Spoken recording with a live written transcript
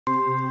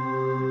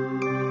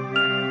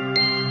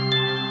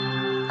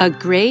A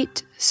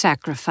Great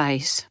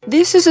Sacrifice.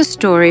 This is a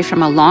story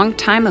from a long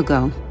time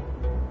ago.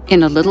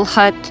 In a little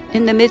hut,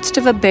 in the midst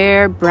of a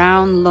bare,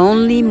 brown,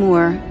 lonely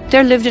moor,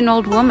 there lived an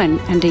old woman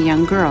and a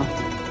young girl.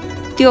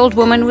 The old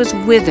woman was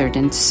withered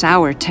and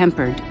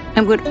sour-tempered,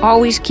 and would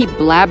always keep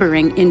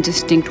blabbering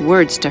indistinct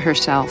words to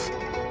herself.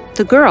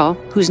 The girl,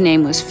 whose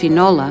name was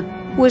Finola,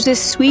 was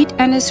as sweet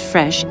and as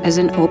fresh as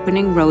an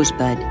opening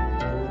rosebud.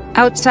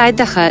 Outside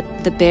the hut,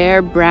 the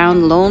bare,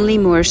 brown, lonely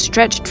moor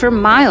stretched for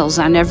miles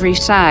on every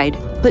side,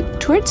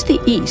 but towards the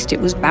east it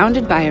was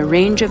bounded by a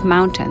range of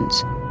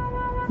mountains.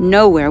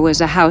 Nowhere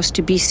was a house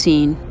to be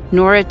seen,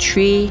 nor a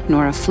tree,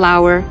 nor a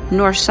flower,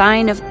 nor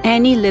sign of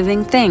any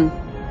living thing.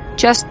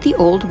 Just the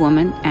old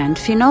woman and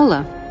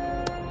Finola.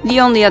 The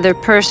only other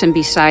person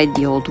beside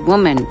the old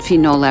woman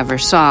Finola ever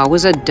saw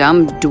was a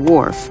dumb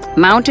dwarf,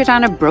 mounted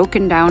on a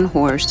broken-down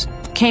horse,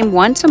 came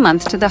once a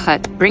month to the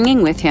hut,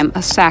 bringing with him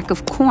a sack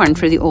of corn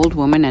for the old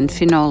woman and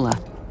Finola.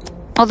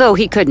 Although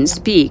he couldn't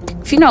speak,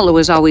 Finola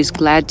was always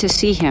glad to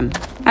see him.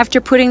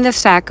 After putting the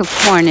sack of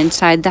corn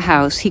inside the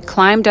house, he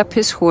climbed up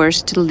his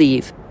horse to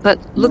leave, but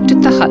looked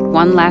at the hut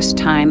one last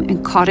time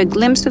and caught a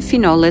glimpse of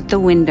Finola at the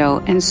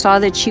window and saw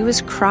that she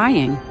was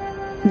crying.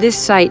 This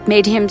sight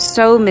made him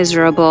so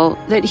miserable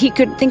that he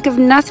could think of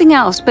nothing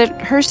else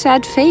but her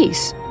sad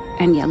face,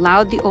 and he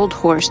allowed the old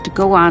horse to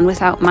go on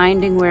without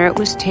minding where it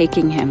was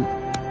taking him.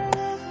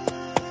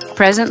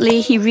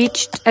 Presently he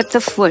reached at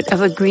the foot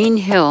of a green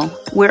hill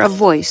where a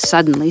voice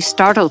suddenly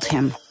startled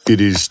him.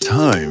 It is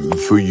time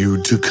for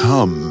you to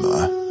come.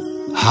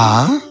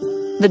 Huh?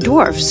 The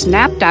dwarf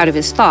snapped out of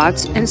his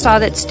thoughts and saw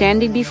that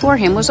standing before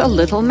him was a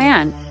little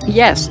man.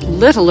 Yes,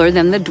 littler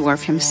than the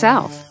dwarf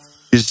himself.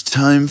 It's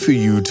time for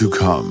you to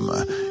come,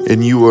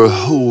 and you are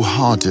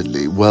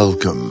wholeheartedly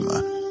welcome.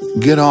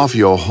 Get off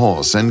your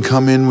horse and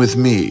come in with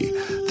me,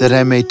 that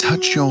I may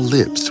touch your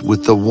lips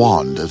with the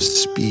wand of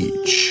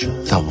speech.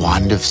 The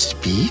wand of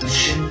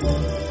speech?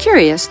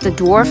 Curious, the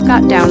dwarf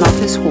got down off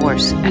his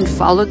horse and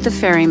followed the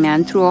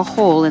ferryman through a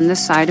hole in the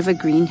side of a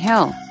green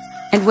hill.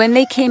 And when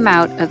they came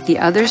out of the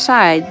other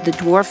side, the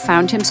dwarf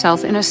found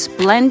himself in a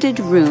splendid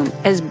room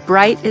as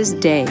bright as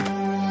day.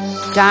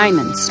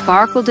 Diamonds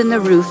sparkled in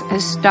the roof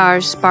as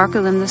stars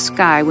sparkle in the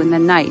sky when the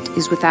night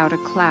is without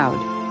a cloud.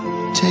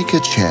 Take a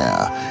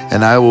chair,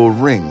 and I will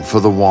ring for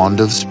the wand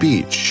of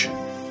speech.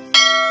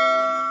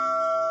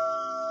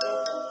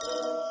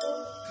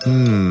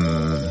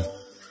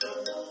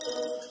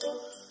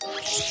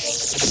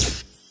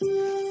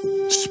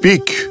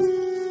 Speak.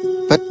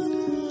 But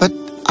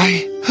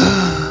I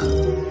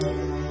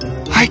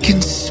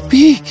can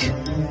speak.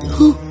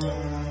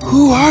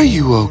 Who are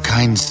you, O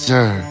kind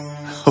sir?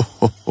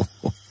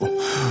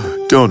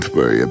 Don't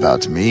worry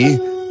about me.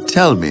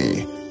 Tell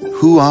me,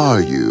 who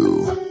are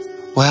you?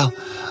 Well,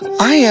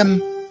 I am...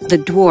 The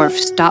dwarf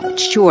stopped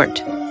short,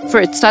 for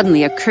it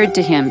suddenly occurred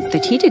to him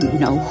that he didn't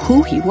know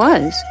who he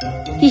was.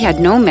 He had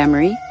no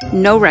memory,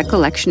 no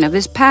recollection of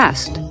his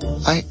past.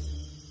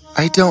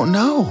 I don't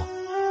know.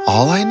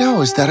 All I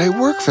know is that I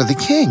work for the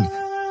king,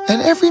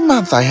 and every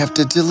month I have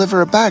to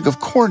deliver a bag of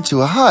corn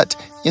to a hut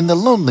in the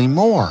lonely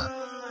moor.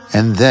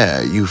 And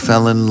there you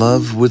fell in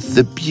love with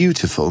the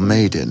beautiful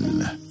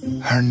maiden.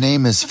 Her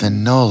name is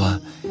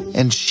Finola,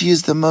 and she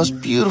is the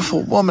most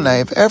beautiful woman I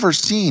have ever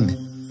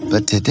seen.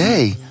 But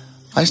today,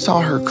 I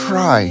saw her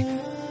cry,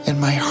 and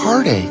my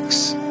heart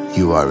aches.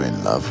 You are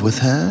in love with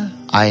her?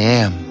 I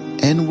am.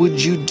 And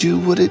would you do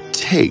what it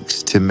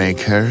takes to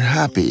make her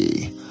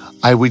happy?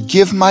 I would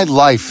give my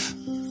life.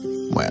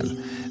 Well,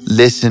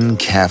 listen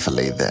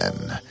carefully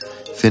then.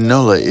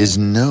 Finola is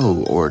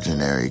no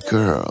ordinary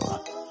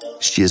girl.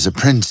 She is a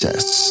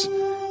princess,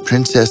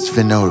 Princess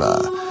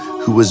Finola,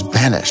 who was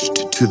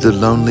banished to the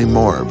lonely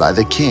moor by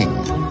the king,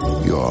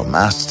 your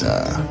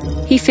master.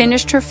 He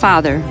finished her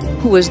father,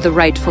 who was the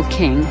rightful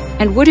king,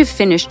 and would have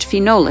finished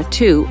Finola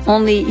too,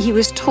 only he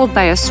was told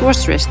by a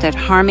sorceress that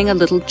harming a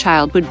little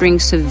child would bring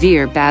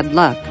severe bad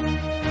luck.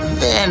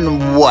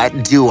 Then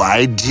what do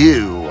I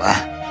do?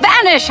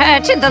 Banish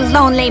her to the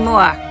lonely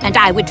moor, and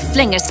I would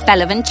fling a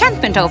spell of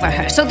enchantment over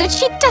her so that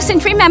she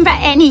doesn't remember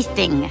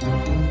anything.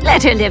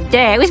 Let her live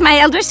there with my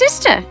elder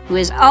sister, who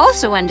is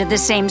also under the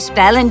same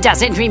spell and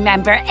doesn't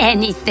remember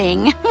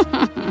anything.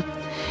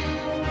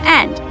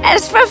 And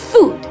as for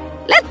food,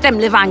 let them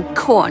live on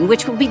corn,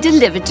 which will be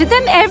delivered to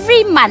them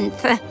every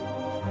month.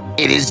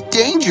 It is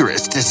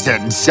dangerous to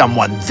send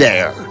someone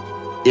there.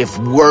 If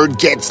word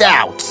gets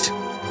out...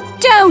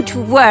 Don't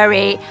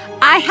worry,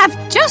 I have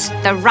just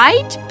the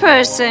right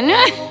person.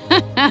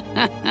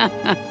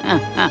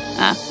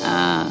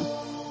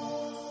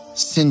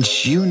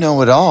 Since you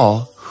know it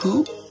all,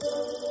 who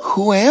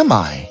am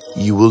I?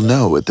 You will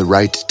know at the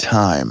right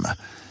time.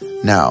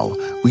 Now,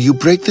 will you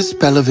break the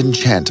spell of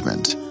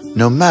enchantment,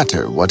 no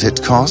matter what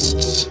it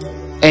costs?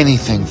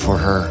 Anything for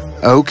her.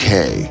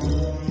 Okay.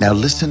 Now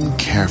listen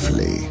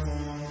carefully.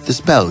 The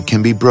spell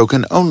can be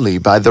broken only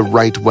by the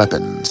right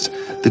weapons.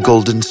 The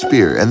golden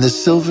spear and the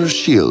silver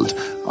shield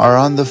are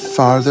on the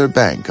farther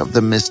bank of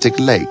the Mystic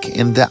Lake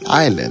in the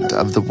island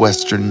of the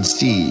Western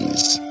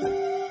Seas.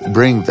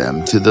 Bring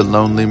them to the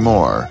lonely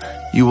moor,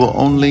 You will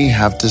only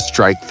have to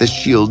strike the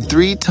shield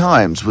 3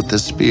 times with the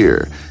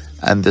spear,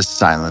 and the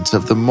silence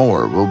of the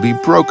moor will be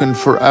broken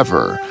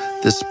forever.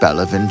 The spell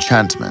of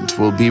enchantment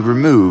will be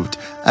removed,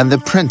 and the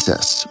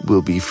princess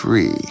will be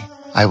free.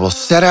 I will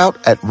set out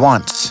at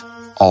once.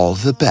 All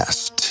the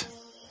best."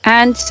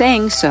 And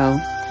saying so,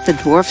 the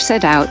dwarf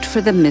set out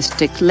for the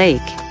Mystic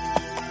Lake.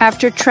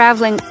 After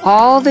traveling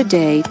all the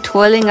day,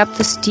 toiling up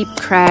the steep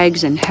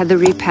crags and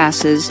heathery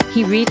passes,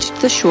 he reached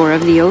the shore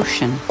of the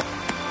ocean.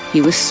 He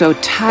was so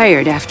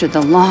tired after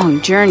the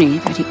long journey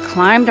that he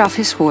climbed off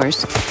his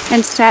horse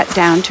and sat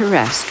down to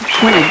rest,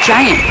 when a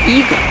giant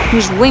eagle,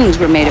 whose wings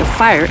were made of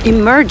fire,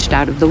 emerged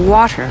out of the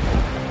water,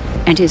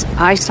 and his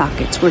eye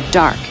sockets were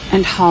dark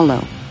and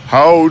hollow.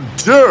 "How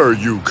dare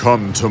you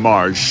come to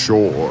my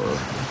shore?"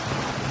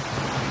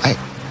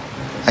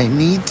 I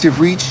need to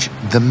reach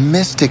the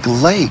Mystic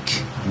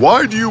Lake.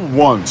 "Why do you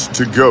want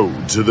to go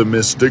to the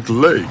Mystic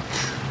Lake?"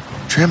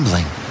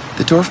 Trembling,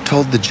 the dwarf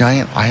told the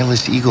giant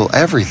eyeless eagle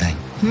everything.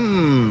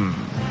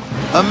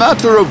 A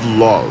matter of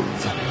love.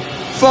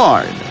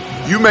 Fine,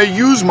 you may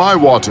use my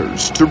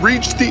waters to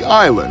reach the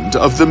island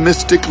of the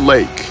Mystic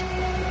Lake,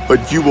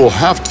 but you will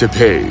have to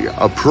pay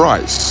a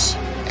price.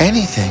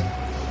 Anything?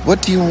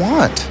 What do you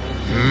want?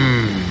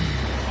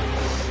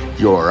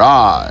 Your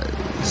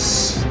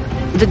eyes.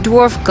 The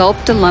dwarf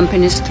gulped a lump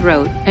in his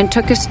throat and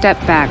took a step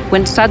back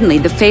when suddenly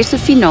the face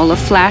of Finola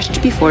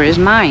flashed before his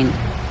mind.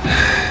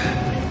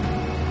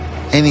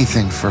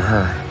 Anything for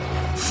her.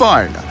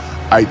 Fine,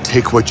 I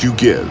take what you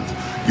give.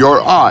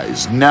 Your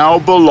eyes now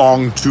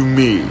belong to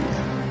me.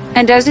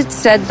 And as it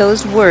said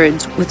those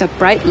words, with a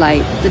bright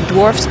light, the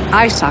dwarf's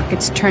eye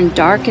sockets turned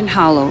dark and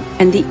hollow,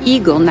 and the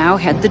eagle now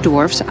had the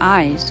dwarf's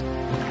eyes.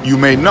 You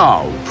may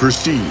now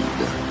proceed.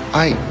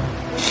 I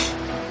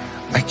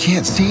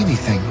can't see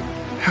anything.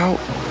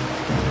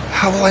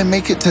 How will I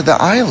make it to the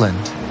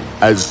island?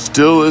 As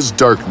still as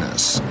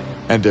darkness,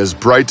 and as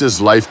bright as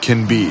life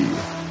can be.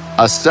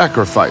 A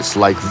sacrifice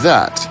like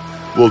that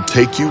will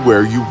take you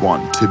where you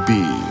want to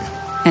be.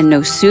 And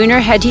no sooner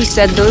had he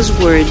said those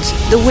words,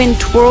 the wind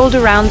twirled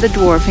around the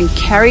dwarf and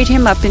carried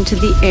him up into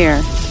the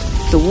air.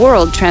 The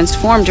world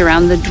transformed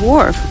around the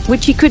dwarf,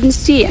 which he couldn't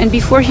see, and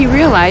before he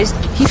realized,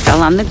 he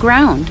fell on the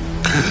ground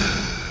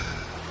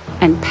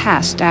and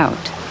passed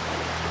out.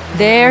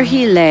 There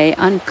he lay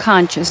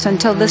unconscious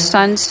until the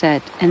sun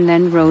set and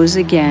then rose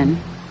again.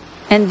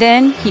 And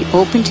then he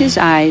opened his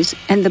eyes,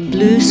 and the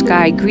blue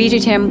sky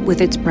greeted him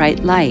with its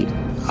bright light.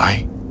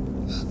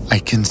 I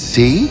can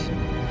see?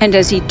 And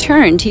as he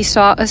turned, he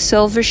saw a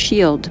silver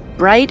shield,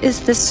 bright as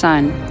the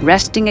sun,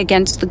 resting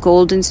against the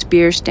golden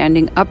spear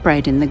standing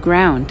upright in the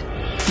ground.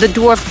 The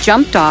dwarf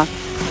jumped off,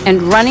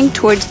 and running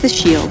towards the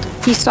shield,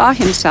 he saw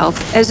himself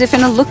as if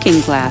in a looking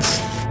glass.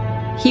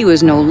 He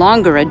was no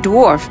longer a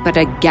dwarf, but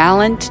a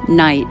gallant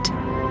knight.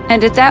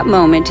 And at that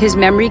moment, his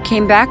memory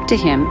came back to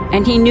him,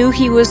 and he knew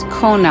he was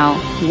Conall,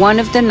 one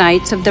of the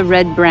knights of the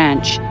Red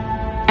Branch.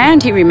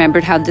 And he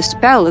remembered how the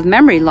spell of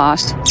memory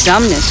loss,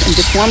 dumbness, and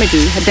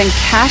deformity had been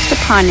cast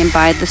upon him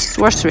by the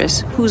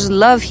sorceress whose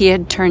love he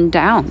had turned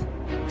down.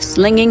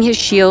 Slinging his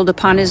shield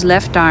upon his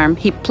left arm,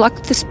 he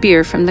plucked the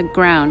spear from the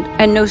ground,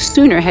 and no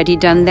sooner had he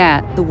done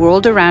that, the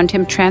world around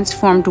him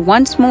transformed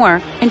once more,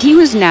 and he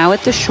was now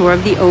at the shore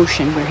of the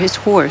ocean where his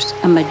horse,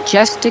 a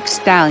majestic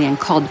stallion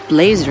called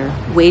Blazer,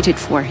 waited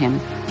for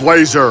him.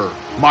 Blazer,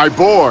 my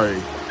boy!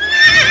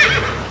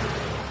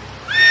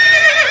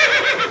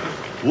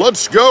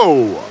 Let's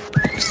go!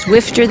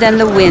 Swifter than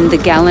the wind, the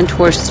gallant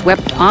horse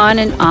swept on,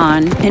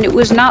 and it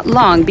was not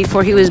long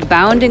before he was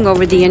bounding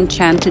over the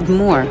enchanted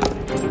moor.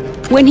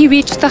 When he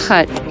reached the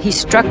hut, he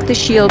struck the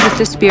shield with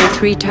the spear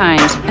 3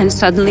 times, and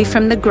suddenly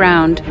from the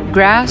ground,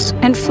 grass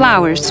and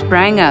flowers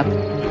sprang up,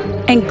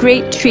 and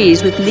great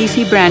trees with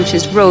leafy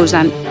branches rose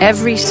on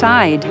every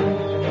side.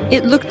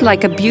 It looked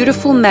like a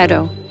beautiful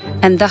meadow,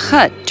 and the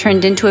hut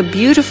turned into a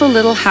beautiful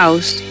little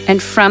house,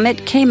 and from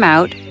it came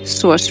out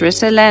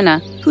Sorceress Elena,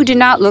 who did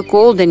not look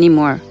old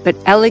anymore, but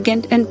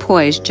elegant and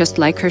poised just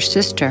like her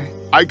sister.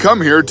 I come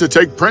here to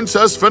take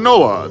Princess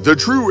Finola, the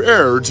true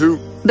heir to...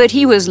 But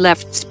he was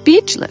left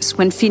speechless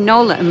when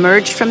Finola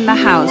emerged from the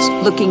house,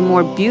 looking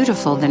more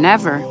beautiful than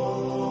ever.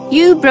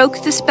 You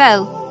broke the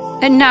spell,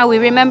 and now we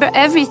remember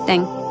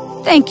everything.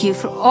 Thank you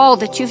for all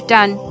that you've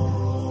done.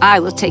 I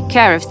will take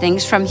care of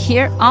things from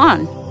here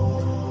on.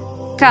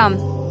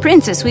 Come,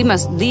 Princess, we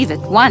must leave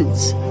at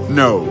once.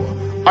 No,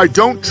 I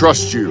don't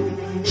trust you.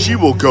 She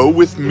will go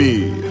with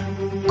me.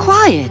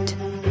 Quiet!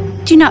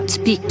 Do not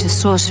speak to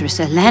Sorceress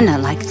Elena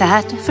like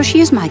that, for she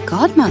is my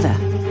godmother.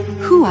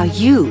 Who are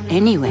you,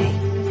 anyway?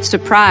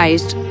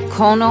 Surprised,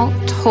 Conall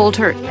told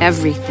her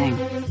everything.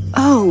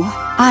 Oh,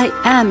 I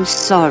am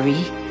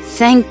sorry.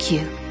 Thank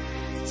you.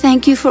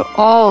 Thank you for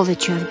all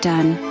that you have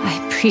done.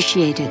 I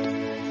appreciate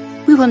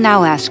it. We will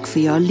now ask for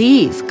your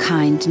leave,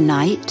 kind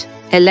knight.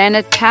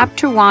 Elena tapped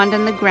her wand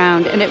on the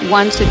ground, and at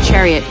once a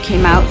chariot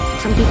came out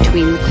from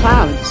between the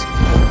clouds.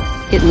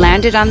 It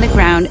landed on the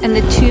ground, and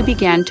the two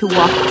began to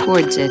walk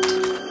towards it.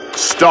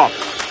 Stop!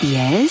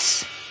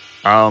 Yes?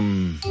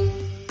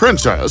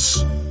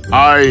 Princess,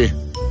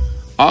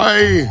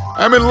 I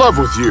am in love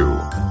with you.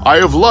 I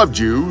have loved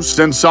you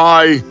since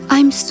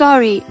I'm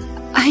sorry.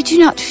 I do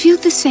not feel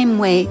the same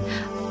way.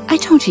 I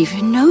don't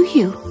even know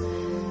you.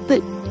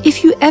 But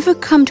if you ever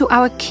come to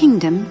our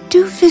kingdom,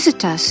 do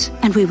visit us,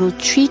 and we will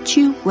treat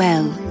you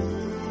well.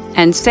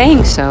 And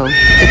saying so,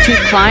 the two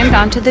climbed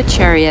onto the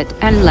chariot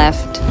and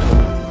left.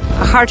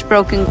 A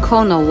heartbroken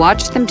Conall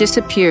watched them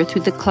disappear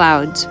through the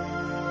clouds.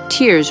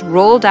 Tears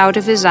rolled out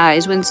of his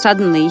eyes when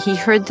suddenly he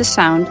heard the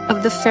sound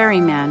of the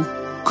ferryman.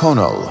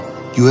 Conall,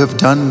 you have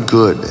done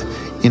good.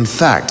 In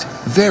fact,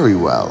 very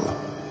well.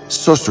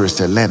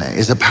 Sorceress Elena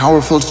is a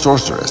powerful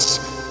sorceress.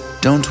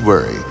 Don't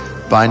worry.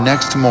 By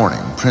next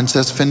morning,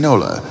 Princess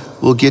Finola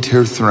will get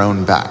her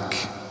throne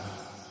back.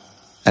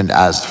 And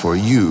as for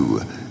you,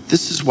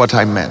 this is what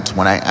I meant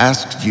when I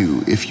asked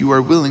you if you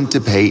are willing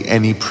to pay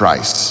any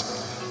price.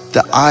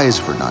 The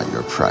eyes were not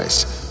your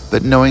price,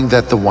 but knowing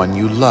that the one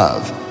you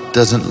love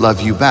doesn't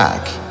love you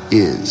back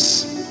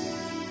is.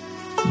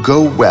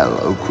 Go well,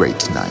 O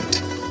great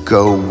knight.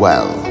 Go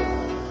well.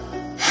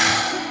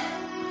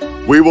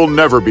 We will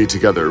never be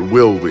together,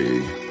 will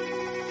we?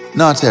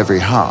 Not every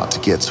heart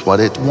gets what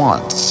it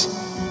wants,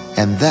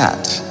 and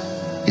that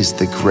is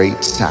the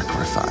great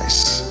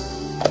sacrifice.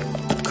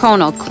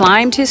 Conall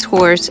climbed his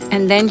horse,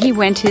 and then he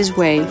went his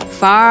way,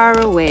 far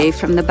away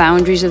from the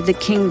boundaries of the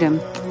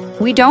kingdom.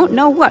 We don't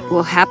know what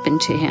will happen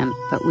to him,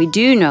 but we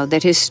do know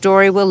that his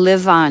story will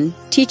live on,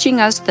 teaching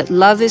us that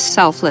love is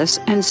selfless,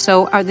 and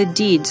so are the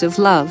deeds of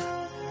love.